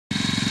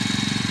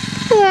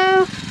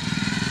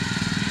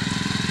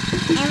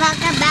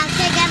Welcome back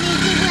to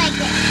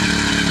Gummygblanket.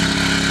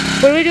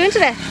 What are we doing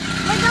today?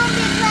 We're going to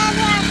be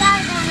planting our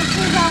garden, which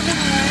is over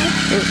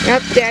there.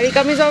 Yep, Daddy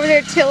Gummy's over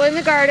there tilling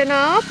the garden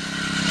up.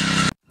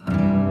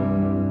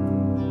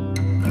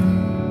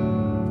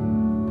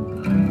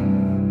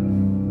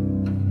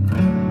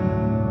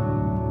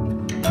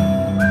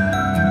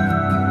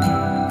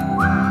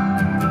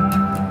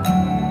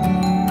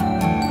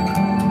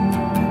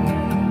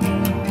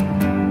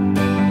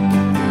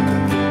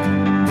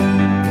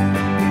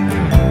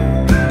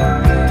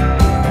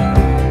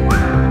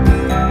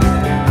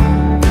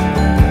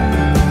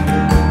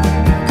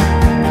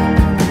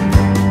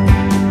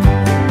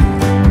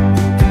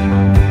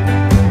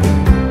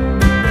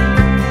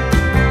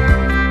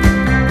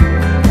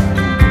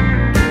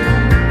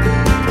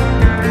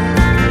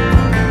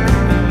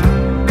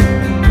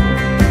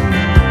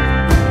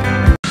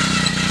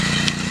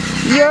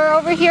 You're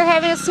over here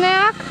having a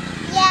snack?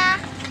 Yeah.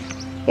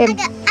 And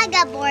I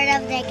got bored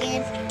of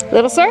digging.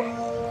 little sir?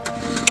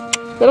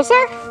 Little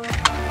sir?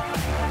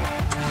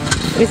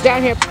 He's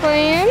down here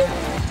playing.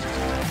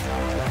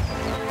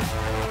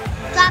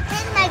 Drop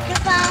his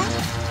microphone.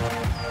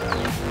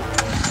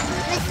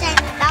 Which I'm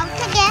about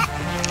to get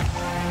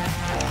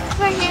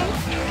for him.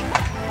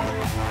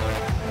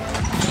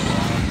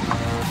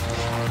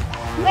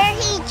 Where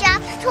he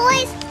drops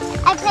toys,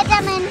 I put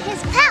them in his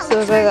pouch. So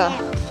for there's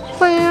him. the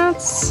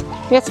plants.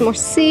 We got some more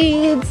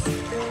seeds.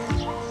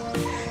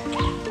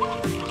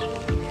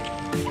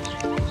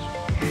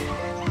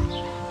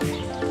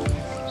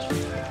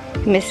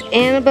 Miss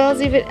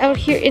Annabelle's even out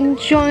here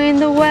enjoying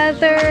the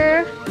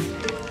weather.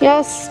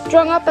 Y'all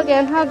strung up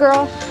again, huh,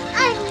 girl?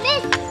 I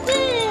missed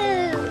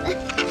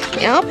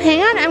you. Yep,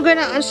 hang on. I'm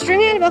gonna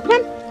unstring Annabelle. Come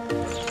on.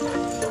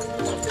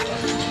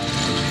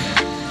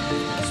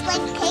 It's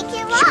like take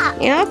it off.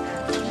 Yep.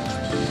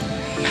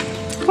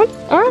 Come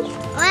on. All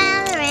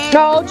right.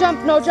 No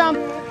jump, no jump.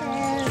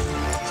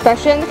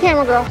 Especially in the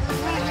camera, girl.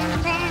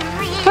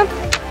 Come on.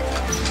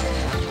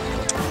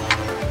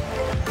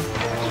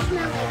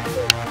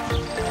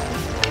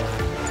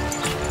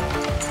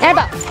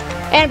 Annabelle.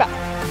 Annabelle.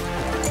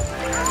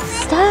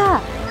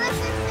 Stop.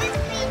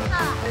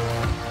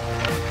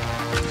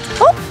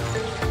 Oh.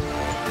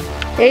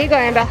 There you go,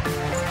 Annabelle.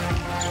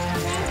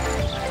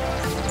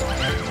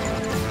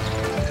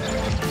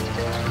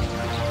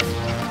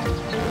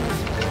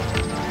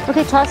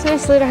 Okay, toss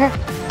nicely to her.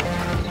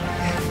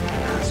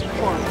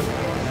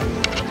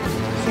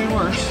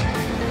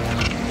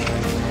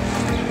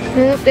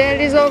 Yep,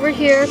 Daddy's over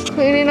here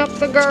cleaning up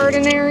the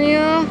garden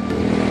area.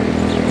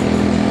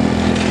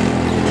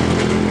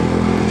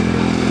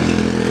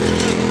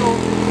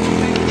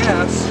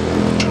 Yes.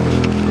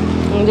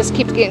 And it just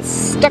keeps getting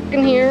stuck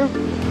in here.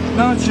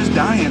 No, it's just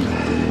dying.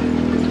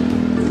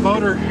 The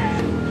motor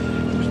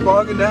is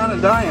bogging down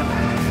and dying. I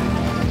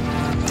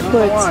don't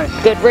know why.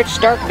 Good, rich,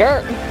 dark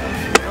dirt.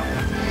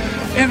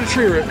 And a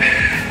tree root.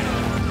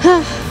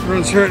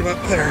 Runs right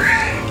about there.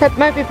 That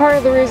might be part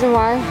of the reason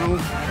why. I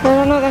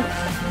don't know that.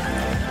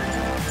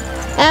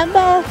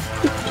 Annabelle.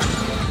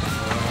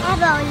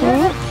 Annabelle, you're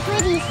the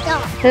pretty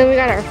star. Then we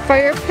got our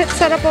fire pit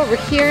set up over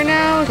here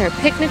now with our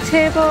picnic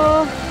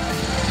table.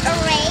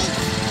 Hooray.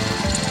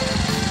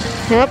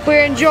 Yep,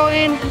 we're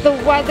enjoying the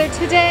weather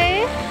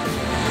today.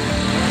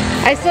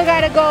 I still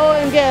gotta go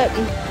and get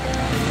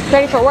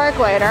ready for work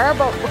later,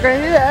 but we're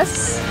gonna do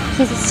this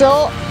since it's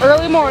still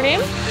early morning.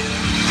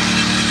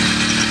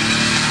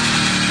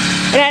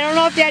 And I don't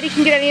know if Daddy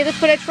can get any of the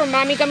footage for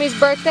Mommy Gummy's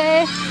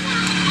birthday.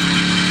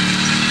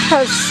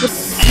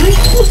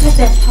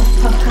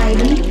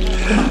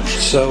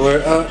 So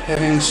we're out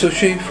having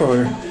sushi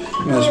for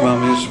Miss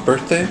Mommy's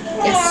birthday.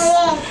 Yes.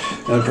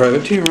 In a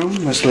private tea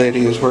room. Miss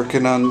Lady is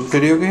working on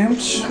video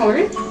games.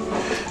 Coloring.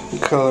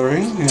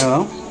 Coloring,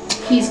 yeah.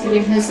 He's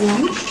getting his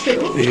lunch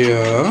too.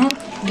 Yeah.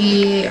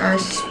 We are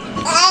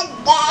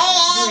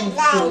doing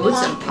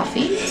foods and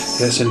puffies.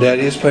 Yes, and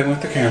Daddy is playing with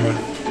the camera.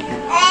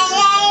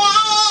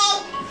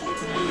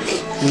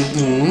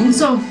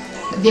 So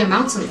the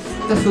amounts of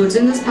the foods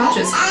in this pouch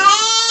is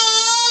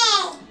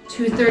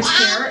 2/3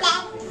 carrot,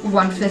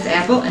 1/5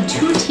 apple, and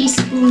 2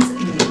 teaspoons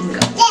mango.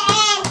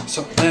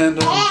 So,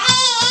 and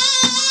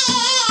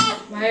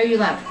Why are you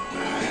loud?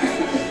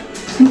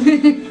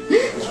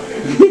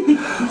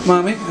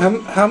 Mommy,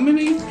 how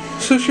many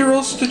sushi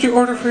rolls did you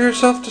order for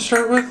yourself to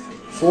start with?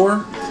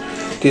 4?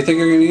 Do you think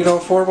you're gonna eat all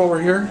 4 while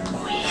we're here?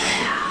 Oh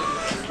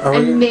yeah. Are I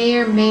we? may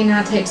or may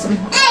not take some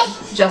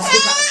just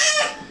because.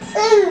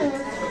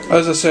 I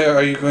was gonna say,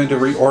 are you going to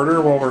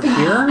reorder while we're I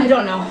here?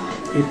 don't know.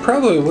 You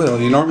probably will.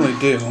 You normally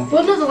do.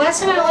 Well, no, the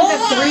last time I only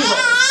got 3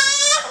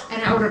 rolls,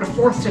 and I ordered a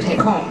 4th to take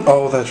home.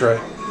 Oh, that's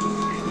right.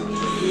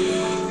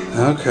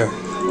 Okay.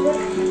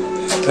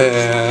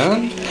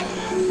 And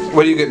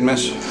what are you getting,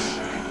 Miss?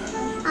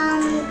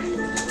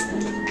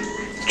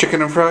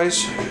 Chicken and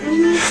fries?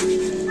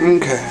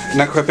 Okay.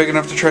 Not quite big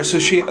enough to try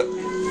sushi? Well,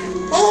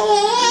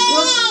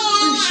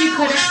 she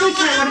could actually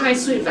try one of my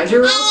sweet veggie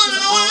rolls.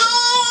 'Cause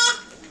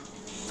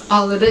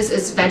all it is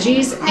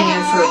veggies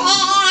and fruit.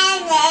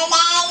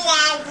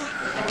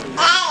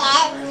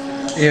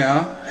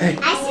 Yeah. Hey.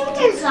 I see what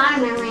there's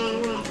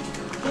watermelon in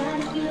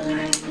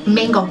it.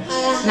 Mango.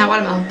 Not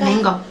watermelon.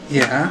 Mango.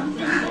 Yeah.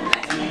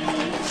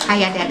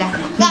 Hiya, Dada.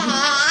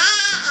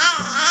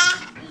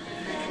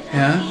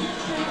 Yeah.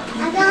 I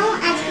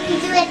don't actually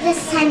do it this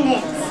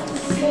sentence.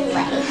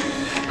 Way.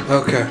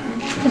 Okay.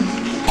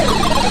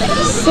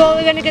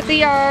 Slowly gonna get the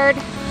yard.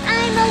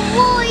 I'm a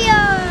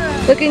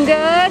warrior. Looking good?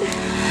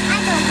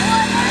 I'm a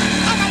warrior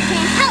and I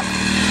can help.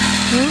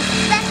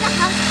 That's the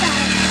house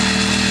side.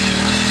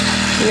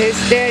 There's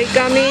Daddy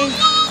Gummy.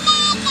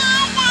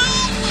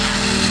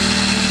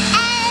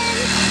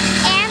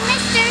 And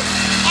Mr.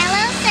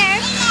 Hello, sir.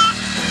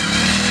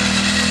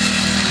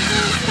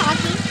 He's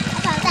talking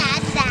about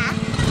that.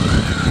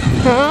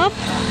 Huh?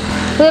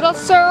 Little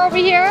Sir over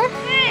here.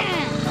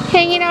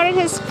 Hanging out at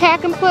his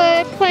pack and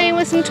play, playing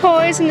with some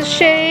toys in the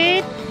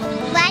shade.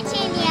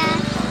 Watching ya.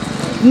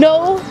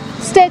 No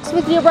sticks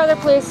with your brother,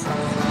 please.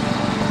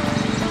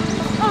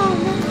 Oh,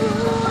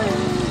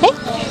 Hey.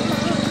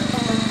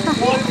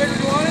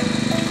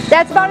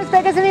 That's about as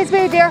big as it needs to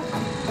be, dear.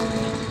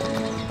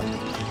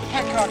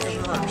 Petcock is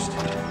reversed.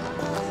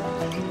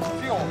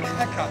 Fuel,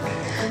 petcock.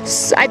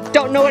 I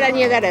don't know what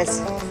any of that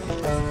is.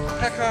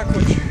 Petcock,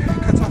 which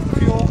cuts off the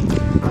fuel,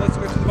 lets it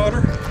go to the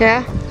motor,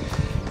 Yeah?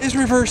 is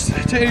reversed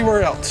to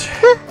anywhere else.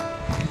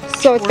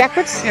 So it's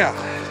backwards? Yeah.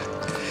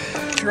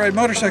 If you ride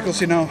motorcycles,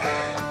 you know,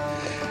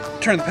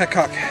 turn the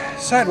petcock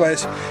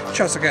sideways,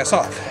 shuts the gas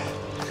off.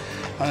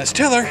 On this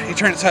tiller, you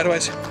turn it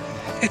sideways,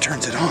 it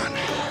turns it on.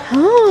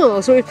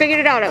 Oh, so we figured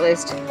it out at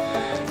least.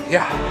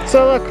 Yeah.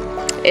 So look,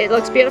 it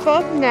looks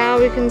beautiful. Now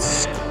we can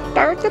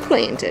start the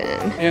planting.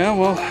 Yeah,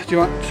 well, do you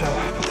want to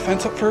put the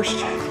fence up first?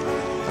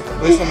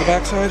 At least on the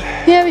back side?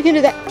 Yeah, we can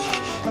do that.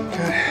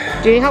 Okay.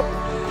 Do you need help?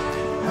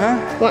 Huh?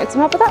 Want some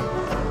help with that?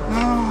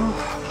 No.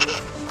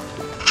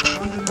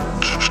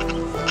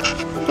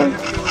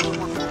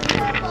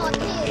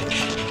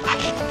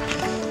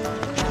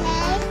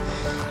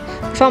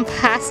 Found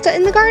pasta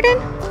in the garden?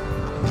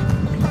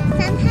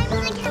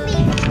 sometimes it can be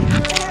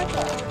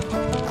purple.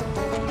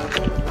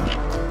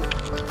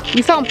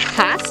 You found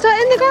pasta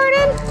in the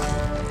garden?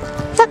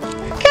 Look,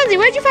 Kenzie,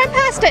 where'd you find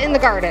pasta in the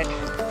garden?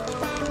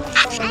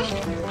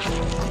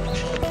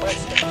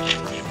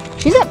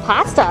 She said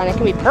pasta and it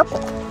can be purple.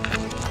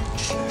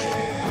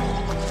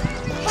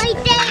 Right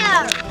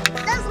there.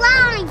 Those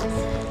lines.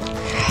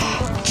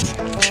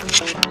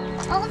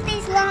 All of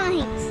these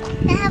lines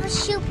that have a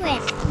shoe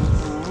print.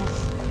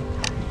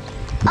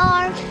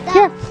 Or the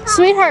Here,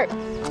 sweetheart, I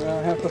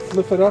have to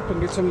flip it up and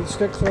get some of the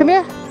sticks out. come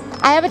here.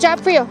 I have a job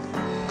for you.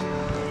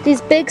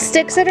 These big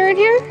sticks that are in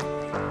here,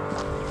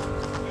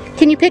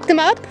 can you pick them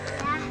up?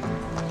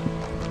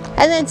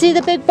 And then see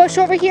the big bush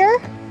over here?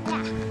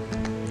 Yeah.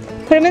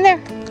 Put them in there.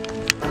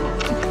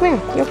 Come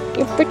here,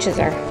 your britches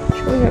are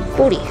showing your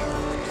booty.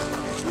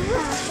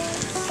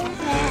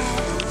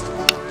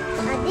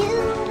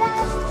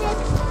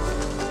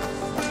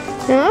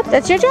 Nope,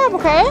 that's your job,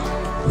 okay?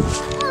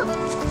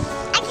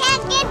 I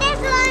can't get this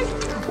one.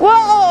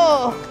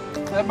 Whoa!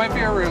 That might be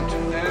a root.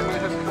 They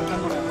might have to cut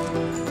that one out.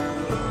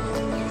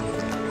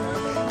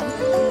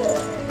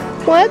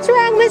 What's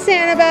wrong, Miss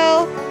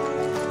Annabelle?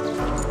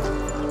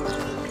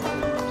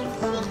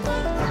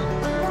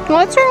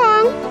 What's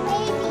wrong?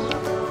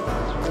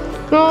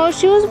 No,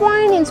 she was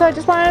whining, so I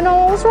just want to know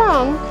what was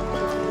wrong.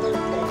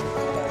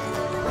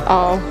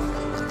 Oh.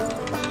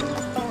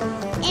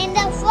 In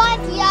the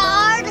front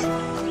yard.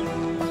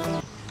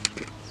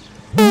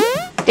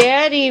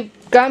 Daddy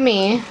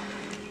Gummy.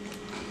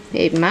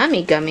 Hey,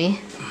 Mommy Gummy.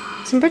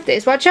 Some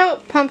birthdays. Watch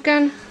out,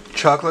 pumpkin.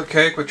 Chocolate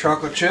cake with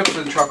chocolate chips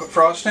and chocolate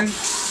frosting.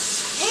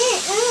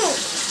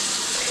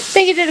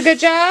 Think you did a good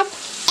job.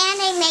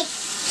 And I make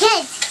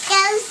kids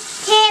go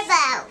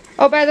turbo.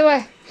 Oh, by the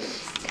way,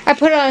 I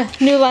put a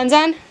new lens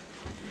on.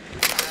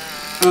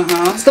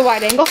 Uh-huh. It's the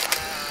wide angle.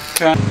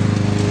 Okay.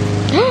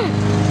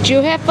 Did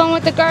you have fun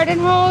with the garden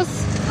hose?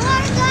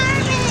 More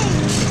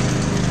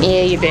garbage.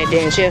 Yeah, you did,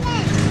 didn't you?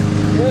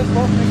 Yes,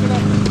 well, pick it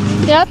up.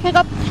 Yeah, pick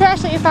up the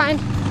trash that you find.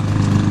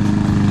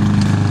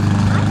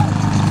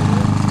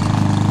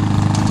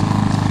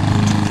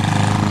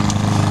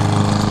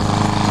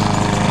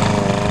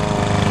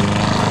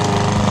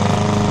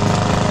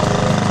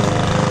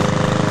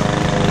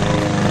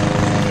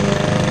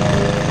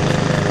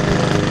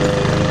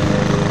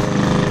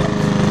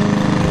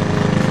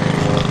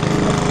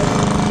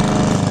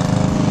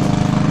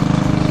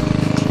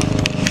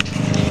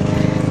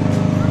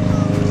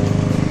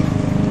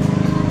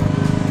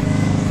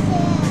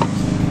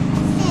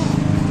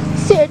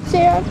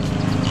 Dad,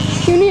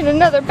 you need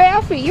another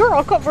bathie. You're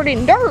all covered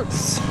in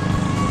dirts.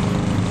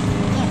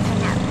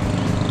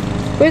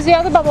 Where's the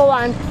other bubble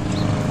wand?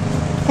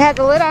 It had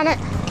the lid on it.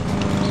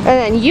 And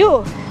then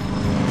you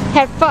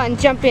had fun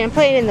jumping and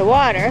playing in the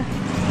water.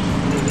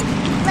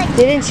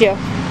 Didn't you?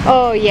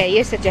 Oh yeah,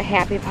 you're such a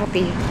happy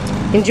puppy.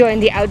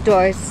 Enjoying the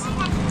outdoors.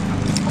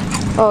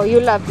 Oh, you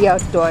love the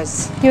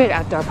outdoors. You're an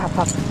outdoor pup.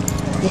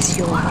 Yes,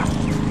 you are.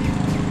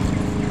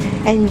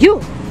 And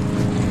you.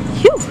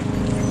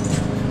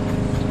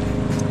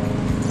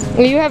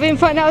 Are you having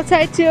fun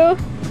outside too?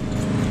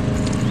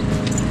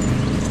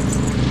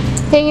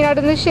 hanging out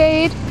in the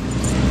shade.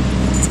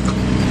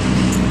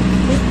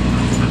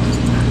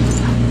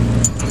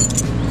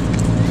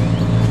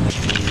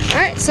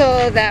 Alright,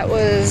 so that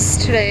was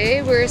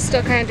today. We're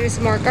still kind of doing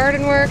some more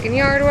garden work and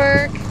yard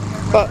work.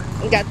 But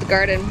we got the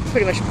garden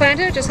pretty much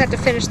planted. Just have to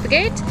finish the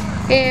gate.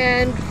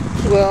 And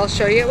we'll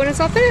show you it when it's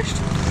all finished.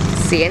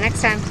 See you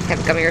next time.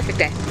 Have a gummy-rific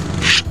day.